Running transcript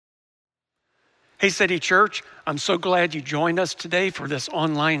Hey, City Church, I'm so glad you joined us today for this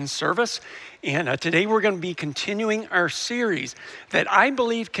online service. And today we're going to be continuing our series that I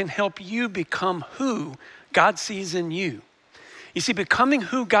believe can help you become who God sees in you. You see, becoming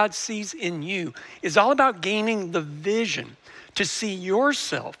who God sees in you is all about gaining the vision to see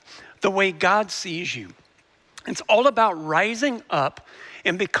yourself the way God sees you. It's all about rising up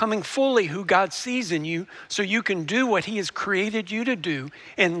and becoming fully who God sees in you so you can do what He has created you to do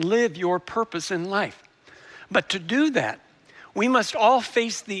and live your purpose in life. But to do that, we must all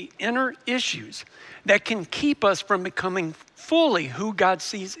face the inner issues that can keep us from becoming fully who God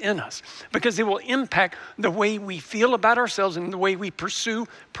sees in us, because it will impact the way we feel about ourselves and the way we pursue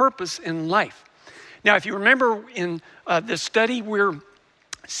purpose in life. Now, if you remember in this study, we're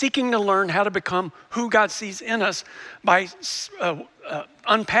seeking to learn how to become who God sees in us by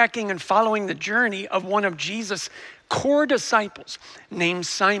unpacking and following the journey of one of Jesus' core disciples named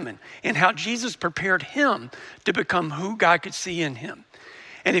Simon, and how Jesus prepared him to become who God could see in him.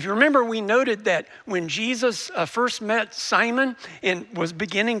 And if you remember, we noted that when Jesus first met Simon and was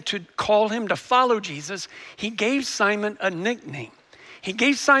beginning to call him to follow Jesus, he gave Simon a nickname. He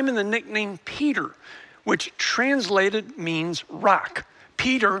gave Simon the nickname Peter, which translated means rock.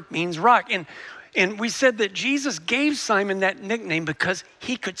 Peter means rock. And we said that Jesus gave Simon that nickname because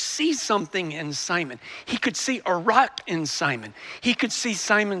he could see something in Simon. He could see a rock in Simon. He could see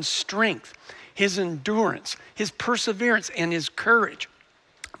Simon's strength, his endurance, his perseverance, and his courage.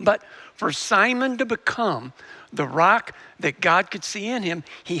 But for Simon to become the rock that God could see in him,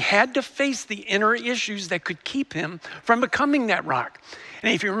 he had to face the inner issues that could keep him from becoming that rock.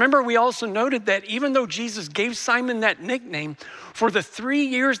 And if you remember, we also noted that even though Jesus gave Simon that nickname, for the 3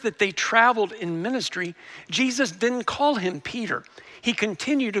 years that they traveled in ministry, Jesus didn't call him Peter. He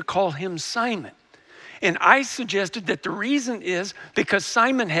continued to call him Simon. And I suggested that the reason is because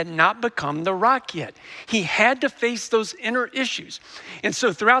Simon had not become the rock yet. He had to face those inner issues. And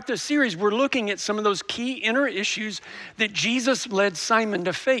so throughout this series, we're looking at some of those key inner issues that Jesus led Simon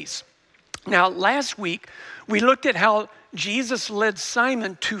to face. Now, last week, we looked at how Jesus led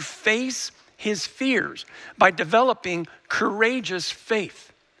Simon to face his fears by developing courageous faith.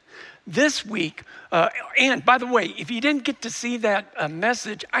 This week, and by the way, if you didn't get to see that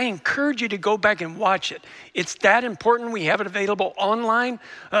message, I encourage you to go back and watch it. It's that important. We have it available online,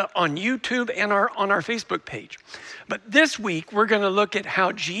 on YouTube, and on our Facebook page. But this week, we're going to look at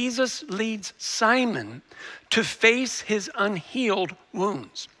how Jesus leads Simon to face his unhealed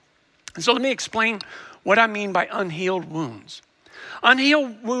wounds. And so let me explain what I mean by unhealed wounds.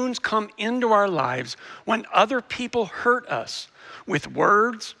 Unhealed wounds come into our lives when other people hurt us with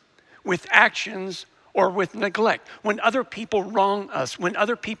words, with actions, or with neglect. When other people wrong us, when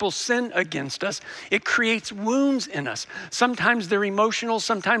other people sin against us, it creates wounds in us. Sometimes they're emotional,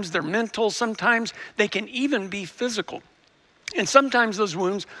 sometimes they're mental, sometimes they can even be physical. And sometimes those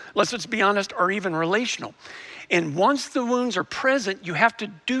wounds, let's be honest, are even relational. And once the wounds are present, you have to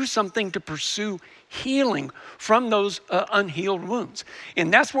do something to pursue healing from those unhealed wounds.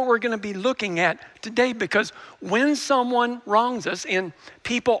 And that's what we're going to be looking at today, because when someone wrongs us, and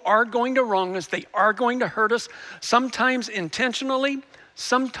people are going to wrong us, they are going to hurt us, sometimes intentionally,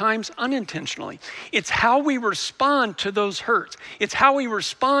 sometimes unintentionally. It's how we respond to those hurts. It's how we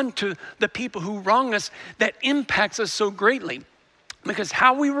respond to the people who wrong us that impacts us so greatly. Because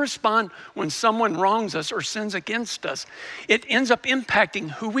how we respond when someone wrongs us or sins against us, it ends up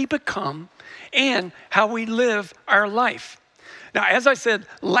impacting who we become and how we live our life. Now, as I said,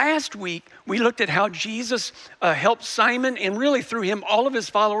 last week, we looked at how Jesus helped Simon, and really through him, all of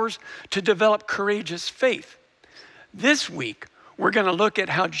his followers, to develop courageous faith. This week, we're going to look at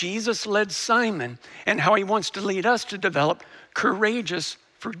how Jesus led Simon and how he wants to lead us to develop courageous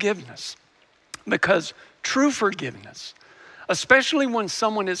forgiveness. Because true forgiveness, especially when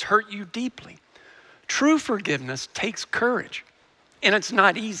someone has hurt you deeply, true forgiveness takes courage. And it's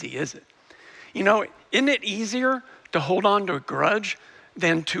not easy, is it? You know, isn't it easier to hold on to a grudge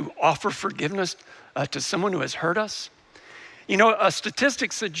than to offer forgiveness to someone who has hurt us? You know, a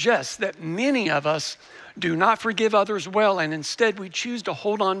statistic suggests that many of us do not forgive others well, and instead we choose to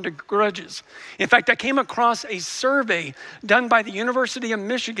hold on to grudges. In fact, I came across a survey done by the University of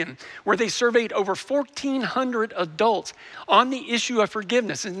Michigan where they surveyed over 1,400 adults on the issue of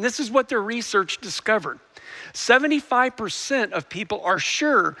forgiveness, and this is what their research discovered. 75% of people are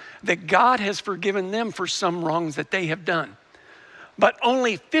sure that God has forgiven them for some wrongs that they have done. But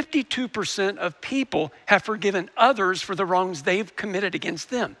only 52% of people have forgiven others for the wrongs they've committed against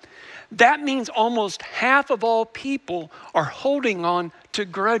them. That means almost half of all people are holding on to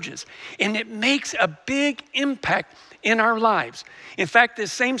grudges. And it makes a big impact in our lives. In fact,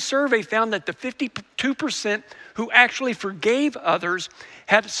 this same survey found that the 52% who actually forgave others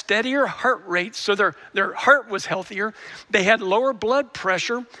had steadier heart rates, so their heart was healthier. They had lower blood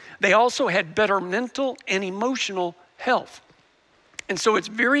pressure. They also had better mental and emotional health. And so it's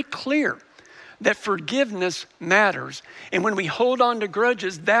very clear that forgiveness matters. And when we hold on to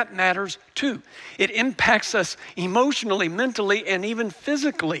grudges, that matters too. It impacts us emotionally, mentally, and even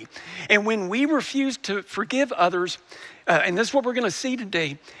physically. And when we refuse to forgive others, and this is what we're going to see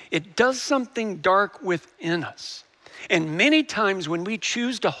today, it does something dark within us. And many times when we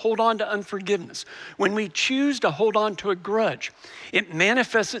choose to hold on to unforgiveness, when we choose to hold on to a grudge, it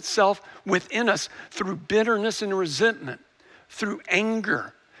manifests itself within us through bitterness and resentment, through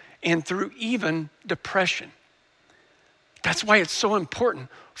anger, and through even depression. That's why it's so important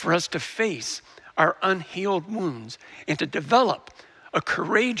for us to face our unhealed wounds and to develop a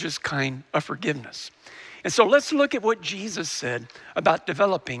courageous kind of forgiveness. And so let's look at what Jesus said about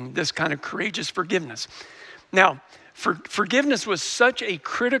developing this kind of courageous forgiveness. Now, forgiveness was such a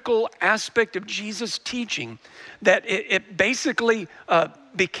critical aspect of Jesus' teaching that it basically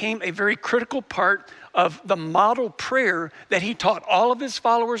became a very critical part of the model prayer that he taught all of his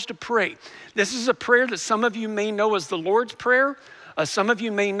followers to pray. This is a prayer that some of you may know as the Lord's Prayer. Some of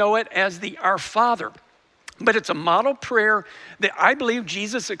you may know it as the Our Father. But it's a model prayer that I believe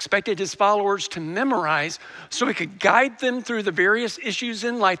Jesus expected his followers to memorize so he could guide them through the various issues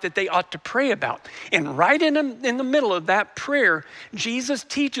in life that they ought to pray about. And right in the middle of that prayer, Jesus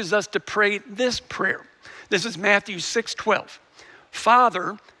teaches us to pray this prayer. This is Matthew 6:12.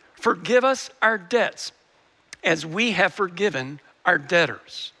 Father, forgive us our debts as we have forgiven our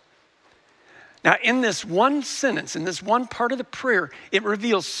debtors. Now, in this one sentence, in this one part of the prayer, it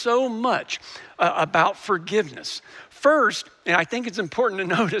reveals so much about forgiveness. First, and I think it's important to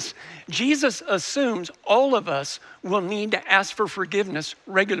notice, Jesus assumes all of us will need to ask for forgiveness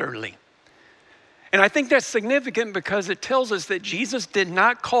regularly. And I think that's significant because it tells us that Jesus did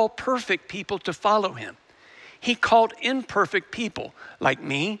not call perfect people to follow him. He called imperfect people like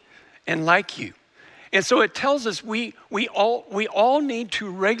me and like you. And so it tells us we all need to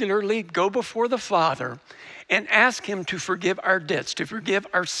regularly go before the Father and ask him to forgive our debts, to forgive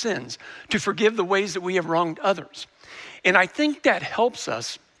our sins, to forgive the ways that we have wronged others. And I think that helps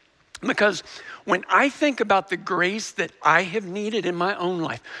us because when I think about the grace that I have needed in my own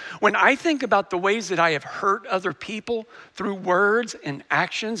life, when I think about the ways that I have hurt other people through words and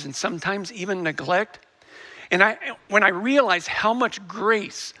actions and sometimes even neglect, and when I realize how much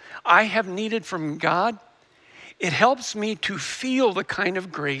grace I have needed from God, it helps me to feel the kind of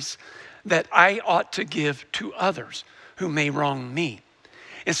grace that I ought to give to others who may wrong me.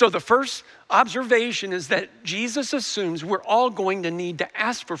 And so the first observation is that Jesus assumes we're all going to need to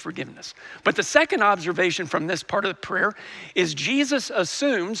ask for forgiveness. But the second observation from this part of the prayer is Jesus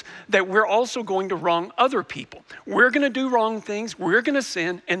assumes that we're also going to wrong other people. We're going to do wrong things, we're going to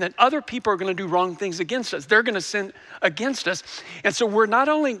sin, and then other people are going to do wrong things against us. They're going to sin against us. And so we're not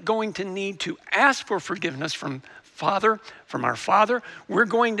only going to need to ask for forgiveness from our Father, we're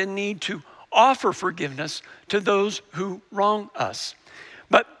going to need to offer forgiveness to those who wrong us.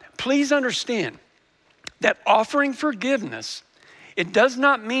 But please understand that offering forgiveness, it does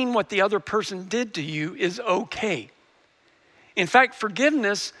not mean what the other person did to you is okay. In fact,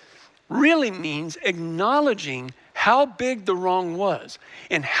 forgiveness really means acknowledging how big the wrong was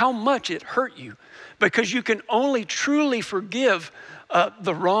and how much it hurt you, because you can only truly forgive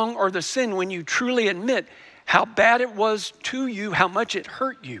the wrong or the sin when you truly admit how bad it was to you, how much it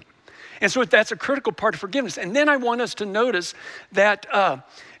hurt you. And so that's a critical part of forgiveness. And then I want us to notice that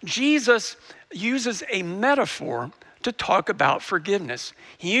Jesus uses a metaphor to talk about forgiveness.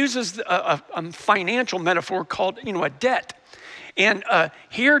 He uses a financial metaphor called, a debt. And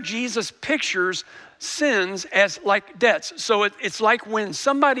here Jesus pictures sins as like debts. So it's like when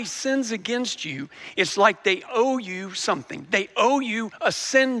somebody sins against you, it's like they owe you something. They owe you a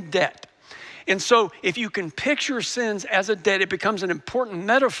sin debt. And so if you can picture sins as a debt, it becomes an important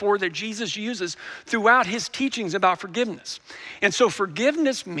metaphor that Jesus uses throughout his teachings about forgiveness. And so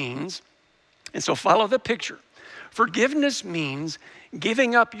forgiveness means, and so follow the picture. Forgiveness means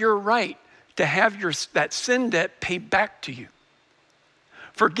giving up your right to have that sin debt paid back to you.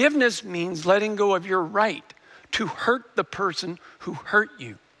 Forgiveness means letting go of your right to hurt the person who hurt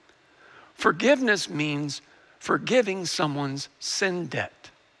you. Forgiveness means forgiving someone's sin debt,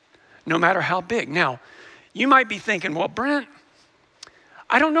 no matter how big. Now, you might be thinking, well, Brent,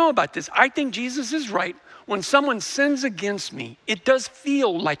 I don't know about this. I think Jesus is right when someone sins against me, it does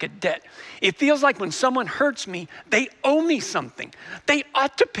feel like a debt. It feels like when someone hurts me, they owe me something. They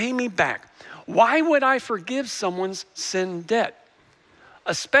ought to pay me back. Why would I forgive someone's sin debt?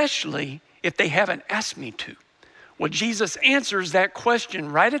 Especially if they haven't asked me to. Well, Jesus answers that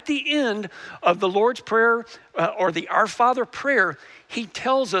question right at the end of the Lord's Prayer or the Our Father prayer. He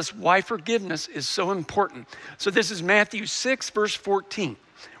tells us why forgiveness is so important. So this is Matthew 6, verse 14,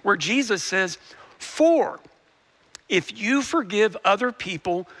 where Jesus says, "For if you forgive other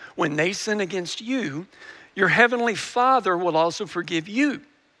people when they sin against you, your heavenly Father will also forgive you.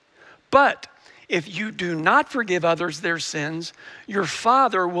 But if you do not forgive others their sins, your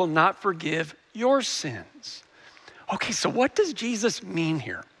Father will not forgive your sins." Okay, so what does Jesus mean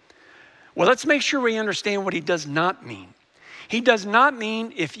here? Well, let's make sure we understand what he does not mean. He does not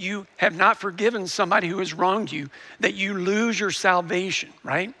mean if you have not forgiven somebody who has wronged you, that you lose your salvation,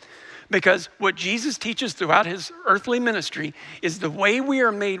 right? Because what Jesus teaches throughout his earthly ministry is the way we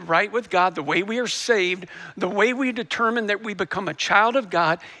are made right with God, the way we are saved, the way we determine that we become a child of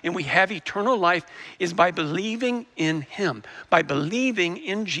God and we have eternal life is by believing in him, by believing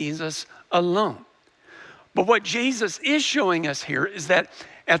in Jesus alone. But what Jesus is showing us here is that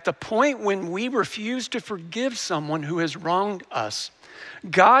at the point when we refuse to forgive someone who has wronged us,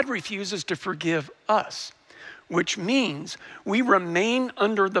 God refuses to forgive us, which means we remain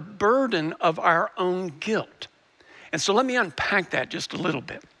under the burden of our own guilt. And so let me unpack that just a little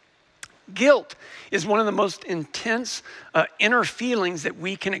bit. Guilt is one of the most intense inner feelings that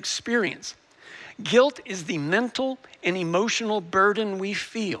we can experience. Guilt is the mental and emotional burden we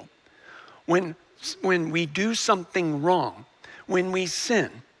feel when we do something wrong, when we sin.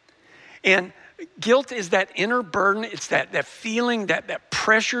 And guilt is that inner burden. It's that feeling, that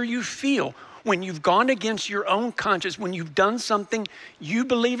pressure you feel when you've gone against your own conscience, when you've done something you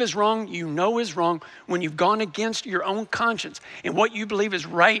believe is wrong, you know is wrong, when you've gone against your own conscience and what you believe is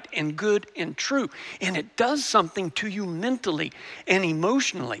right and good and true. And it does something to you mentally and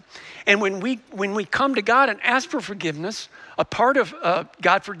emotionally. And when we come to God and ask for forgiveness, a part of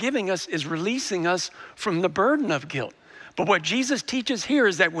God forgiving us is releasing us from the burden of guilt. But what Jesus teaches here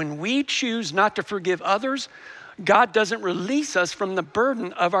is that when we choose not to forgive others, God doesn't release us from the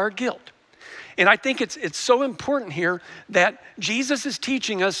burden of our guilt. And I think it's so important here that Jesus is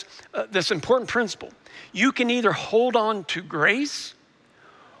teaching us this important principle. You can either hold on to grace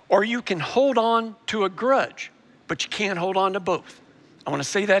or you can hold on to a grudge, but you can't hold on to both. I want to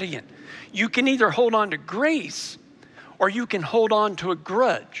say that again. You can either hold on to grace or you can hold on to a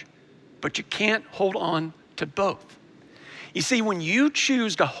grudge, but you can't hold on to both. You see, when you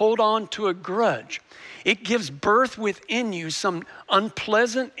choose to hold on to a grudge, it gives birth within you some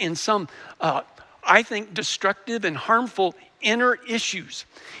unpleasant and some, I think, destructive and harmful inner issues.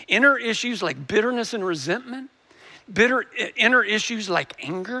 Inner issues like bitterness and resentment, inner issues like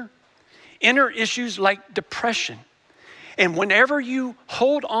anger, inner issues like depression. And whenever you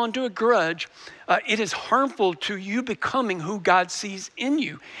hold on to a grudge, it is harmful to you becoming who God sees in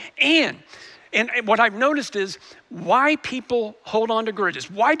you. And what I've noticed is why people hold on to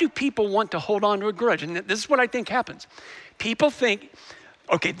grudges. Why do people want to hold on to a grudge? And this is what I think happens. People think,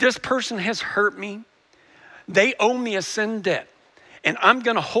 okay, this person has hurt me. They owe me a sin debt. And I'm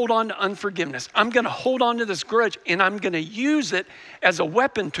going to hold on to unforgiveness. I'm going to hold on to this grudge and I'm going to use it as a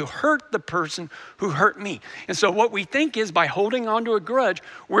weapon to hurt the person who hurt me. And so what we think is by holding on to a grudge,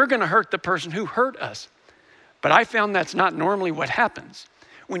 we're going to hurt the person who hurt us. But I found that's not normally what happens.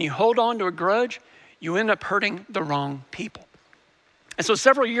 When you hold on to a grudge, you end up hurting the wrong people. And so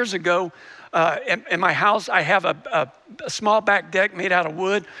several years ago, in my house, I have a small back deck made out of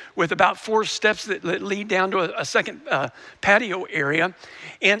wood with about 4 steps that lead down to a second patio area.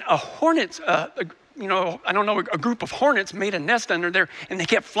 And a hornet's, a group of hornets made a nest under there and they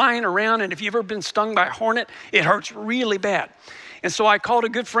kept flying around. And if you've ever been stung by a hornet, it hurts really bad. And so I called a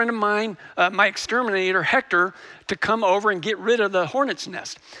good friend of mine, my exterminator, Hector, to come over and get rid of the hornet's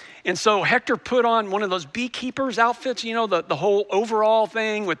nest. And so Hector put on one of those beekeeper's outfits, you know, the whole overall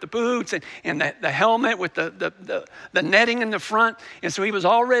thing with the boots and the helmet with the netting in the front. And so he was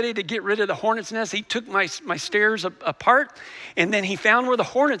all ready to get rid of the hornet's nest. He took my stairs apart, and then he found where the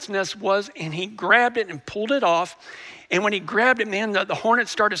hornet's nest was, and he grabbed it and pulled it off. And when he grabbed it, man, the hornets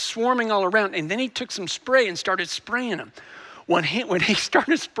started swarming all around. And then he took some spray and started spraying them. When he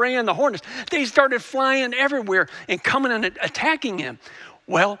started spraying the hornets, they started flying everywhere and coming and attacking him.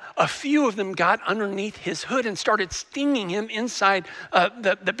 Well, a few of them got underneath his hood and started stinging him inside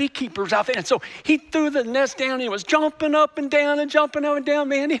the beekeeper's outfit. And so he threw the nest down and he was jumping up and down and jumping up and down.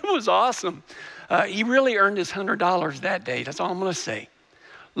 Man, it was awesome. He really earned his $100 that day. That's all I'm going to say.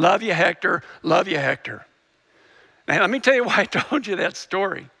 Love you, Hector. Love you, Hector. Now, let me tell you why I told you that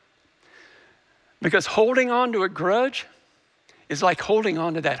story. Because holding on to a grudge is like holding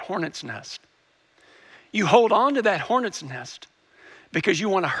on to that hornet's nest. You hold on to that hornet's nest because you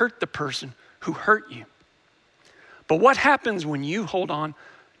want to hurt the person who hurt you. But what happens when you hold on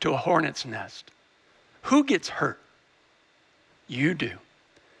to a hornet's nest? Who gets hurt? You do.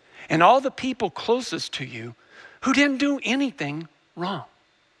 And all the people closest to you who didn't do anything wrong.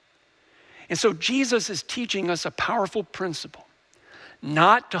 And so Jesus is teaching us a powerful principle.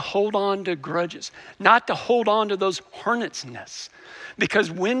 Not to hold on to grudges, not to hold on to those hornet's nests. Because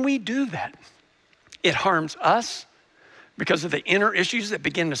when we do that, it harms us because of the inner issues that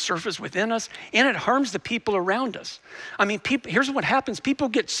begin to surface within us, and it harms the people around us. I mean, here's what happens. People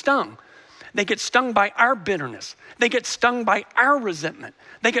get stung. They get stung by our bitterness. They get stung by our resentment.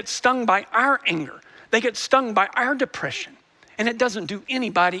 They get stung by our anger. They get stung by our depression. And it doesn't do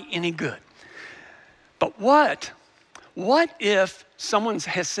anybody any good. But what if someone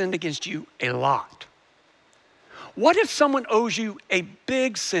has sinned against you a lot? What if someone owes you a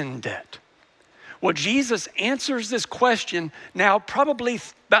big sin debt? Well, Jesus answers this question now probably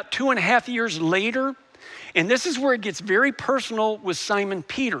about 2.5 years later. And this is where it gets very personal with Simon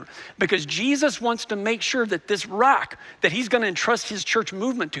Peter, because Jesus wants to make sure that this rock that he's going to entrust his church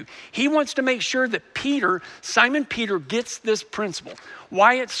movement to, he wants to make sure that Simon Peter gets this principle,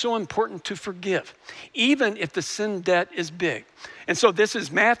 why it's so important to forgive, even if the sin debt is big. And so this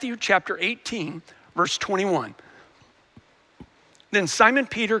is Matthew chapter 18, verse 21. Then Simon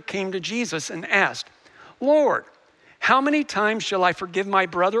Peter came to Jesus and asked, "Lord, how many times shall I forgive my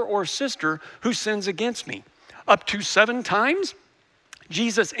brother or sister who sins against me? Up to 7 times?"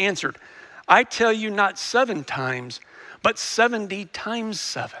 Jesus answered, "I tell you, not 7 times, but 70 times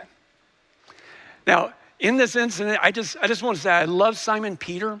 7. Now, in this incident, I just want to say I love Simon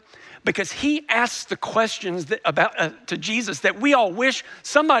Peter because he asks the questions to Jesus that we all wish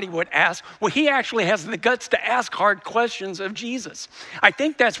somebody would ask. Well, he actually has the guts to ask hard questions of Jesus. I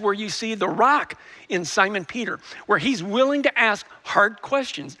think that's where you see the rock in Simon Peter, where he's willing to ask hard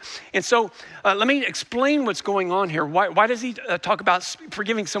questions. And so let me explain what's going on here. Why does he talk about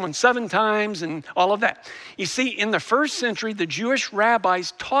forgiving someone 7 times and all of that? You see, in the first century, the Jewish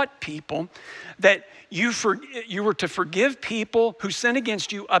rabbis taught people that you were to forgive people who sin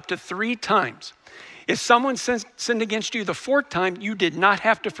against you up to 3 times. If someone sinned against you the 4th time, you did not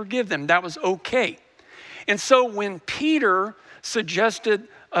have to forgive them. That was okay. And so when Peter suggested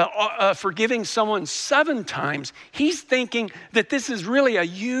forgiving someone 7 times, he's thinking that this is really a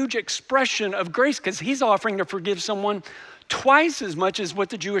huge expression of grace because he's offering to forgive someone twice as much as what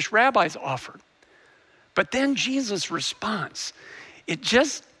the Jewish rabbis offered. But then Jesus' response, it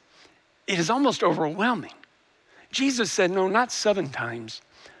is almost overwhelming. Jesus said, no, not 7 times,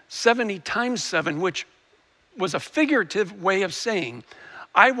 70 times 7, which was a figurative way of saying,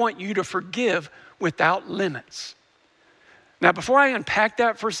 I want you to forgive without limits. Now, before I unpack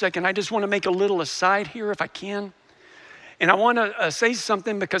that for a second, I just want to make a little aside here if I can. And I want to say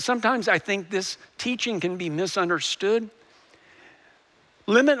something because sometimes I think this teaching can be misunderstood.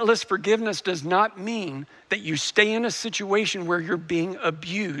 Limitless forgiveness does not mean that you stay in a situation where you're being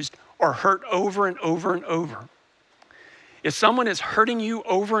abused or hurt over and over and over. If someone is hurting you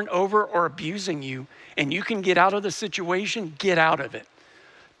over and over or abusing you and you can get out of the situation, get out of it.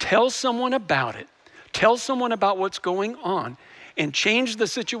 Tell someone about it. Tell someone about what's going on and change the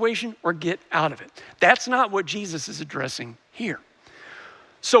situation or get out of it. That's not what Jesus is addressing here.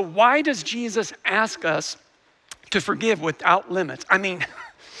 So why does Jesus ask us to forgive without limits? I mean,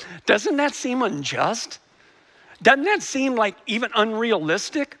 doesn't that seem unjust? Doesn't that seem like even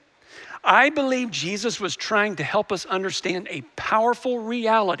unrealistic? I believe Jesus was trying to help us understand a powerful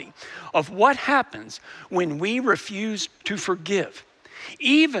reality of what happens when we refuse to forgive.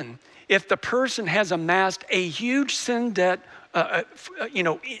 Even if the person has amassed a huge sin debt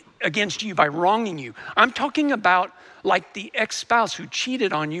against you by wronging you. I'm talking about like the ex-spouse who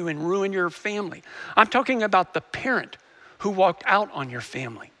cheated on you and ruined your family. I'm talking about the parent who walked out on your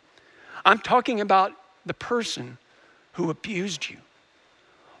family. I'm talking about the person who abused you.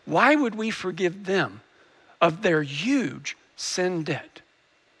 Why would we forgive them of their huge sin debt?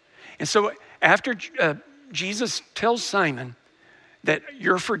 And so after Jesus tells Simon that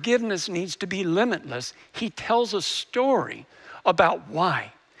your forgiveness needs to be limitless, he tells a story about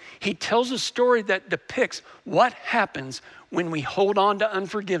why. He tells a story that depicts what happens when we hold on to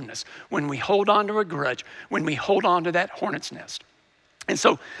unforgiveness, when we hold on to a grudge, when we hold on to that hornet's nest. And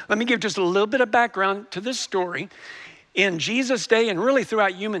so let me give just a little bit of background to this story. In Jesus' day and really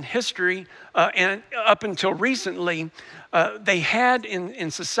throughout human history and up until recently, they had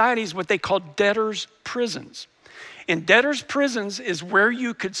in societies what they called debtors' prisons. And debtors' prisons is where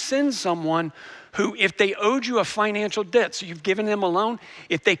you could send someone who, if they owed you a financial debt, so you've given them a loan,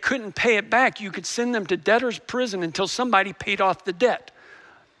 if they couldn't pay it back, you could send them to debtor's prison until somebody paid off the debt.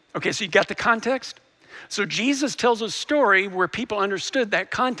 Okay, so you got the context? So Jesus tells a story where people understood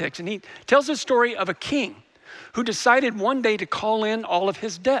that context, and he tells a story of a king who decided one day to call in all of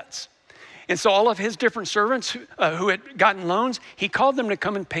his debts. And so all of his different servants who had gotten loans, he called them to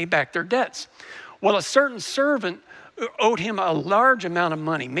come and pay back their debts. Well, a certain servant owed him a large amount of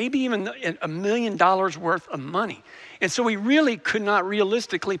money, maybe even $1 million worth of money. And so he really could not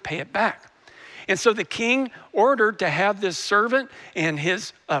realistically pay it back. And so the king ordered to have this servant and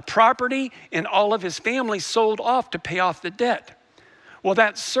his property and all of his family sold off to pay off the debt. Well,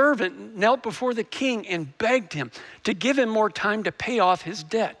 that servant knelt before the king and begged him to give him more time to pay off his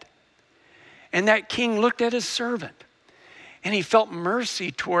debt. And that king looked at his servant and he felt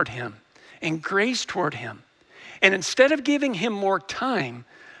mercy toward him and grace toward him. And instead of giving him more time,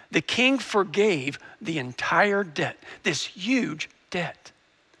 the king forgave the entire debt, this huge debt.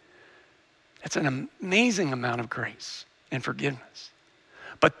 That's an amazing amount of grace and forgiveness.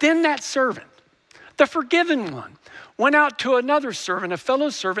 But then that servant, the forgiven one, went out to another servant, a fellow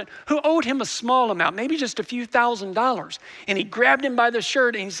servant, who owed him a small amount, maybe just a few $1,000s. And he grabbed him by the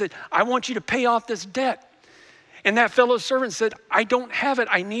shirt and he said, I want you to pay off this debt. And that fellow servant said, I don't have it,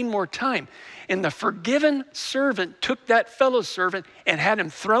 I need more time. And the forgiven servant took that fellow servant and had him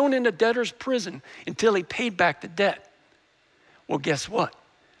thrown into debtor's prison until he paid back the debt. Well, guess what?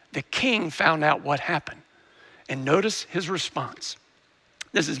 The king found out what happened. And notice his response.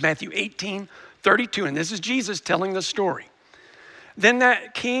 This is Matthew 18:32, and this is Jesus telling the story. Then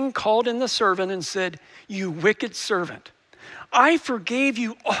that king called in the servant and said, you wicked servant, I forgave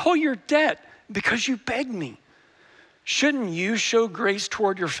you all your debt because you begged me. Shouldn't you show grace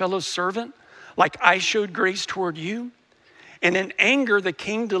toward your fellow servant like I showed grace toward you? And in anger, the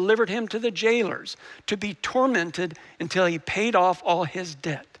king delivered him to the jailers to be tormented until he paid off all his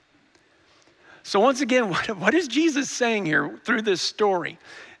debt. So once again, what is Jesus saying here through this story?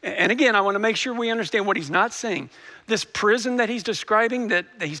 And again, I want to make sure we understand what he's not saying. This prison that he's describing, that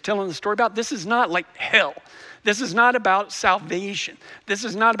he's telling the story about, this is not like hell. This is not about salvation. This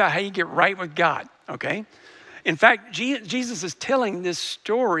is not about how you get right with God, okay? In fact, Jesus is telling this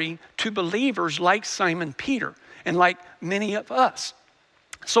story to believers like Simon Peter and like many of us.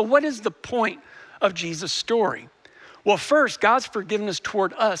 So what is the point of Jesus' story? Well, first, God's forgiveness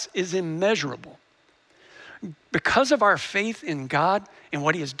toward us is immeasurable. Because of our faith in God and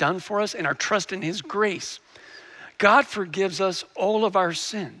what he has done for us and our trust in his grace, God forgives us all of our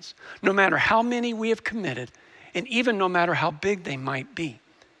sins, no matter how many we have committed, and even no matter how big they might be.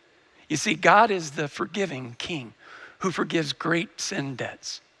 You see, God is the forgiving king who forgives great sin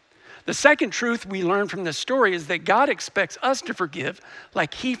debts. The second truth we learn from this story is that God expects us to forgive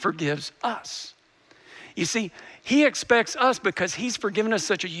like he forgives us. You see, he expects us, because he's forgiven us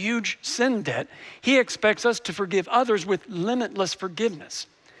such a huge sin debt, he expects us to forgive others with limitless forgiveness.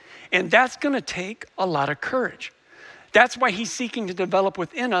 And that's going to take a lot of courage. That's why he's seeking to develop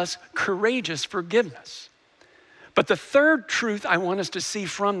within us courageous forgiveness. But the third truth I want us to see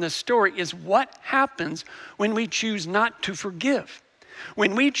from this story is what happens when we choose not to forgive.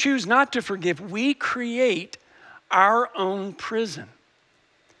 When we choose not to forgive, we create our own prison.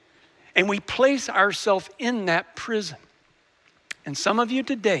 And we place ourselves in that prison. And some of you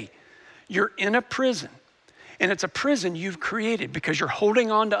today, you're in a prison. And it's a prison you've created because you're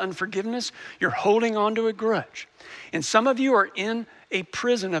holding on to unforgiveness. You're holding on to a grudge. And some of you are in a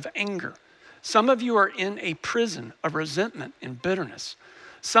prison of anger. Some of you are in a prison of resentment and bitterness.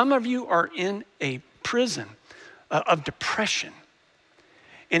 Some of you are in a prison of depression.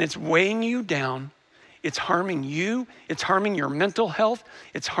 And it's weighing you down. It's harming you. It's harming your mental health.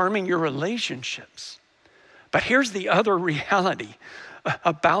 It's harming your relationships. But here's the other reality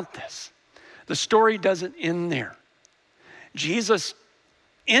about this. The story doesn't end there. Jesus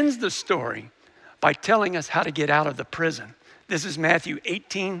ends the story by telling us how to get out of the prison. This is Matthew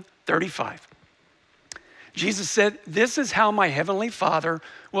 18:35. Jesus said, this is how my heavenly Father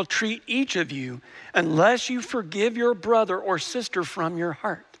will treat each of you unless you forgive your brother or sister from your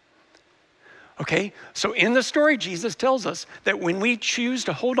heart. Okay, so in the story, Jesus tells us that when we choose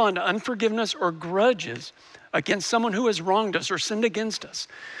to hold on to unforgiveness or grudges against someone who has wronged us or sinned against us,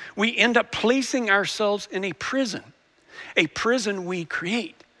 we end up placing ourselves in a prison we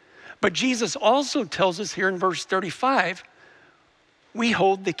create. But Jesus also tells us here in verse 35, we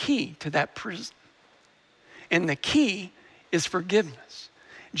hold the key to that prison. And the key is forgiveness.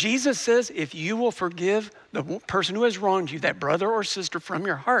 Jesus says, if you will forgive the person who has wronged you, that brother or sister from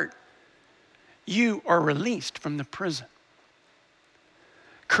your heart, you are released from the prison.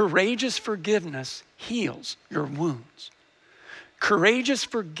 Courageous forgiveness heals your wounds. Courageous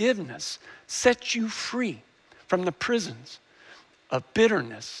forgiveness sets you free from the prisons of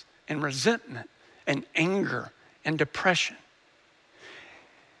bitterness and resentment and anger and depression.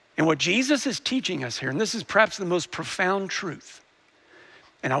 And what Jesus is teaching us here, and this is perhaps the most profound truth,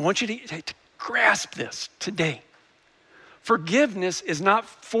 and I want you to grasp this today. Forgiveness is not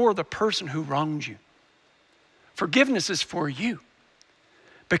for the person who wronged you. Forgiveness is for you,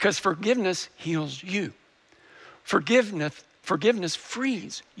 because forgiveness heals you. Forgiveness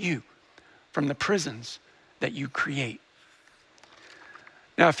frees you from the prisons that you create.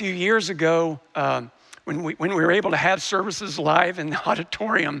 Now, a few years ago, when we were able to have services live in the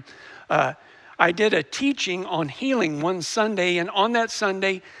auditorium, I did a teaching on healing one Sunday, and on that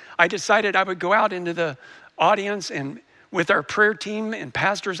Sunday, I decided I would go out into the audience, and with our prayer team and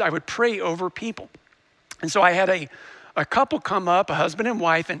pastors, I would pray over people. And so I had a couple come up, a husband and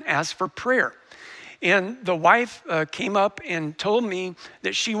wife, and ask for prayer. And the wife came up and told me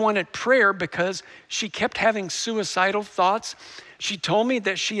that she wanted prayer because she kept having suicidal thoughts. She told me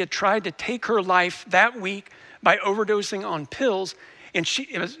that she had tried to take her life that week by overdosing on pills. And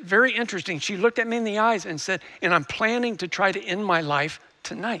it was very interesting. She looked at me in the eyes and said, and I'm planning to try to end my life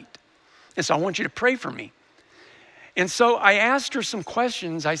tonight. And so I want you to pray for me. And so I asked her some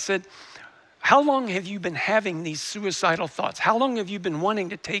questions. I said, how long have you been having these suicidal thoughts? How long have you been wanting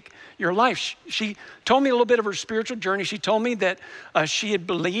to take your life? She told me a little bit of her spiritual journey. She told me that she had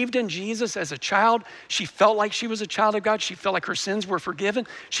believed in Jesus as a child. She felt like she was a child of God. She felt like her sins were forgiven.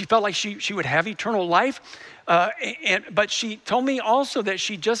 She felt like she would have eternal life. But she told me also that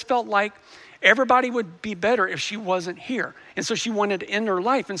she just felt like everybody would be better if she wasn't here. And so she wanted to end her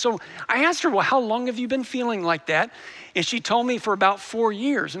life. And so I asked her, well, how long have you been feeling like that? And she told me for about 4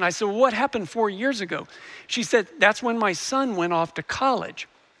 years. And I said, well, what happened 4 years ago? She said, that's when my son went off to college.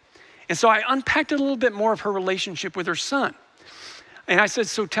 And so I unpacked a little bit more of her relationship with her son. And I said,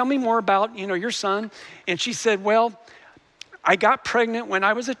 so tell me more about, your son. And she said, well, I got pregnant when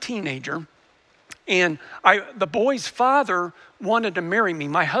I was a teenager. And the boy's father wanted to marry me.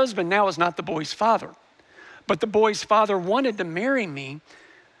 My husband now is not the boy's father, but the boy's father wanted to marry me.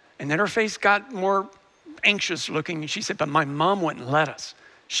 And then her face got more anxious looking. And she said, but my mom wouldn't let us.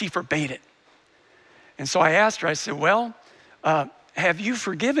 She forbade it. And so I asked her, I said, well, have you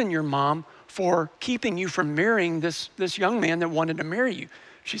forgiven your mom for keeping you from marrying this young man that wanted to marry you?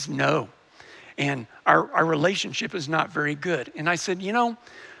 She said, no. And our relationship is not very good. And I said,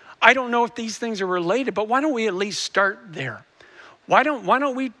 I don't know if these things are related, but why don't we at least start there? Why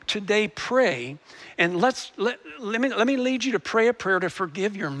don't we today pray, and let me lead you to pray a prayer to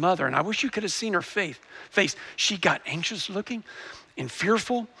forgive your mother. And I wish you could have seen her face. She got anxious looking and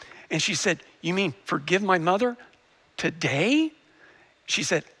fearful. And she said, you mean forgive my mother today? She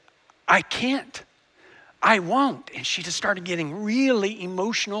said, I can't. I won't. And she just started getting really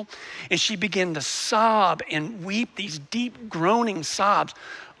emotional. And she began to sob and weep these deep groaning sobs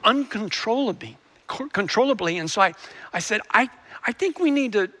uncontrollably. And so I said, I think we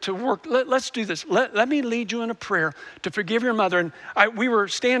need to work. Let's do this. Let me lead you in a prayer to forgive your mother. And we were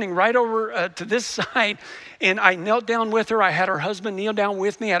standing right over to this side, and I knelt down with her. I had her husband kneel down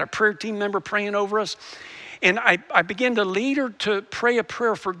with me. I had a prayer team member praying over us. And I began to lead her to pray a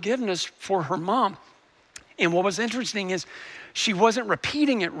prayer of forgiveness for her mom. And what was interesting is she wasn't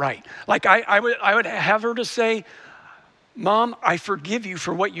repeating it right. Like I would have her to say, Mom, I forgive you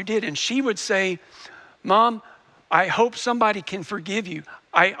for what you did. And she would say, Mom, I hope somebody can forgive you.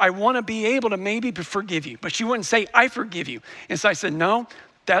 I want to be able to maybe forgive you. But she wouldn't say, I forgive you. And so I said, no,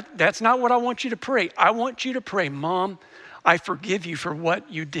 that's not what I want you to pray. I want you to pray, Mom, I forgive you for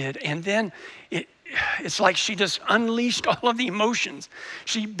what you did. And then it's like she just unleashed all of the emotions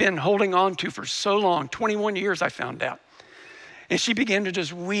she'd been holding on to for so long, 21 years I found out. And she began to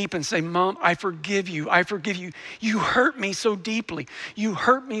just weep and say, Mom, I forgive you. I forgive you. You hurt me so deeply. You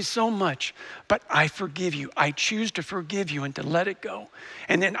hurt me so much, but I forgive you. I choose to forgive you and to let it go.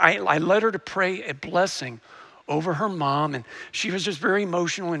 And then I led her to pray a blessing over her mom, and she was just very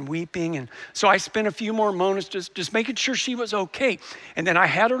emotional and weeping. And so I spent a few more moments just making sure she was okay. And then I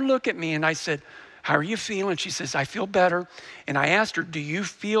had her look at me and I said, how are you feeling? She says, I feel better. And I asked her, do you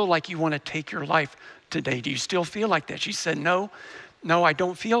feel like you want to take your life today? Do you still feel like that? She said, no, I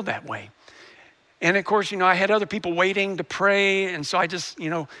don't feel that way. And of course, I had other people waiting to pray. And so I just,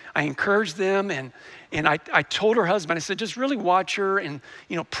 I encouraged them. And I told her husband, I said, just really watch her and,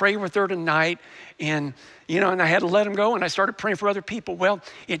 pray with her tonight. And, and I had to let him go, and I started praying for other people. Well,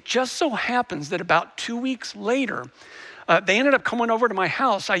 it just so happens that about 2 weeks later, They ended up coming over to my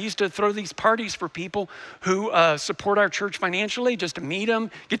house. I used to throw these parties for people who support our church financially, just to meet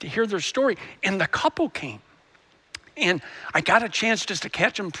them, get to hear their story. And the couple came. And I got a chance just to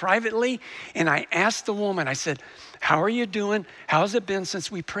catch them privately. And I asked the woman, I said, how are you doing? How's it been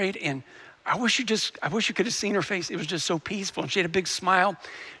since we prayed? And I wish you could have seen her face. It was just so peaceful. And she had a big smile.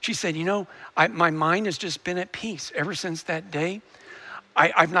 She said, my mind has just been at peace ever since that day.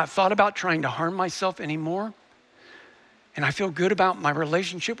 I've not thought about trying to harm myself anymore. And I feel good about my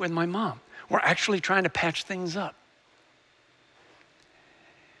relationship with my mom. We're actually trying to patch things up.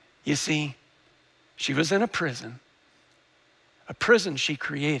 You see, she was in a prison she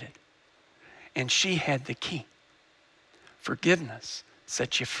created, and she had the key. Forgiveness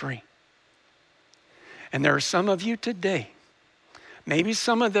sets you free. And there are some of you today, maybe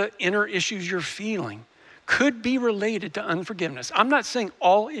some of the inner issues you're feeling could be related to unforgiveness. I'm not saying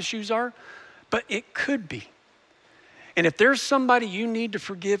all issues are, but it could be. And if there's somebody you need to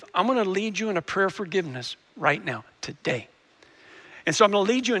forgive, I'm going to lead you in a prayer of forgiveness right now, today. And so I'm going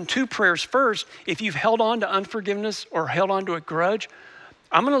to lead you in two prayers. First, if you've held on to unforgiveness or held on to a grudge,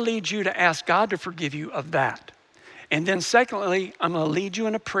 I'm going to lead you to ask God to forgive you of that. And then secondly, I'm going to lead you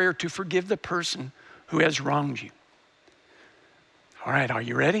in a prayer to forgive the person who has wronged you. All right, are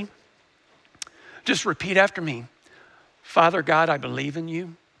you ready? Just repeat after me. Father God, I believe in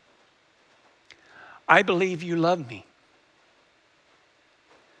you. I believe you love me.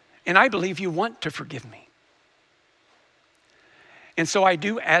 And I believe you want to forgive me. And so I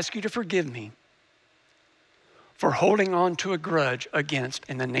do ask you to forgive me for holding on to a grudge against,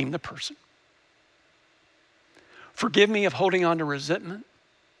 and then name the person. Forgive me of holding on to resentment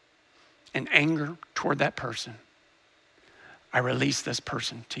and anger toward that person. I release this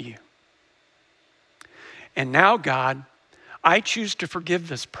person to you. And now, God, I choose to forgive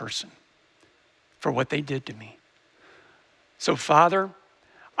this person for what they did to me. So, Father,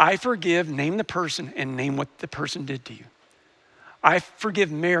 I forgive, name the person, and name what the person did to you. I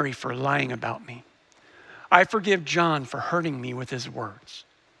forgive Mary for lying about me. I forgive John for hurting me with his words.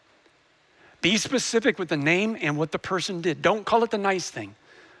 Be specific with the name and what the person did. Don't call it the nice thing.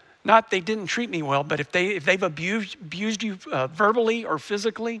 Not they didn't treat me well, but if they've abused you verbally or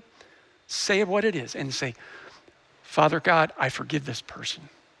physically, say what it is and say, Father God, I forgive this person.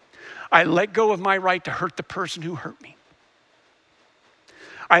 I let go of my right to hurt the person who hurt me.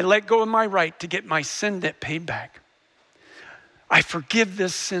 I let go of my right to get my sin debt paid back. I forgive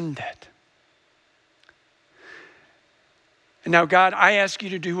this sin debt. And now, God, I ask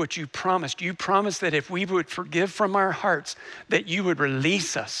you to do what you promised. You promised that if we would forgive from our hearts, that you would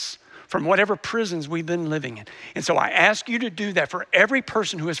release us from whatever prisons we've been living in. And so I ask you to do that for every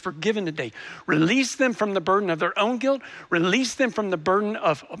person who is forgiven today. Release them from the burden of their own guilt. Release them from the burden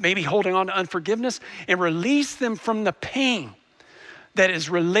of maybe holding on to unforgiveness. And release them from the pain that is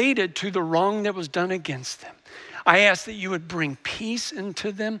related to the wrong that was done against them. I ask that you would bring peace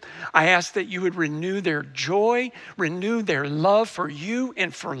into them. I ask that you would renew their joy, renew their love for you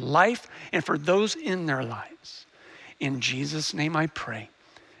and for life and for those in their lives. In Jesus' name I pray.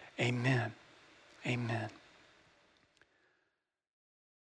 Amen. Amen.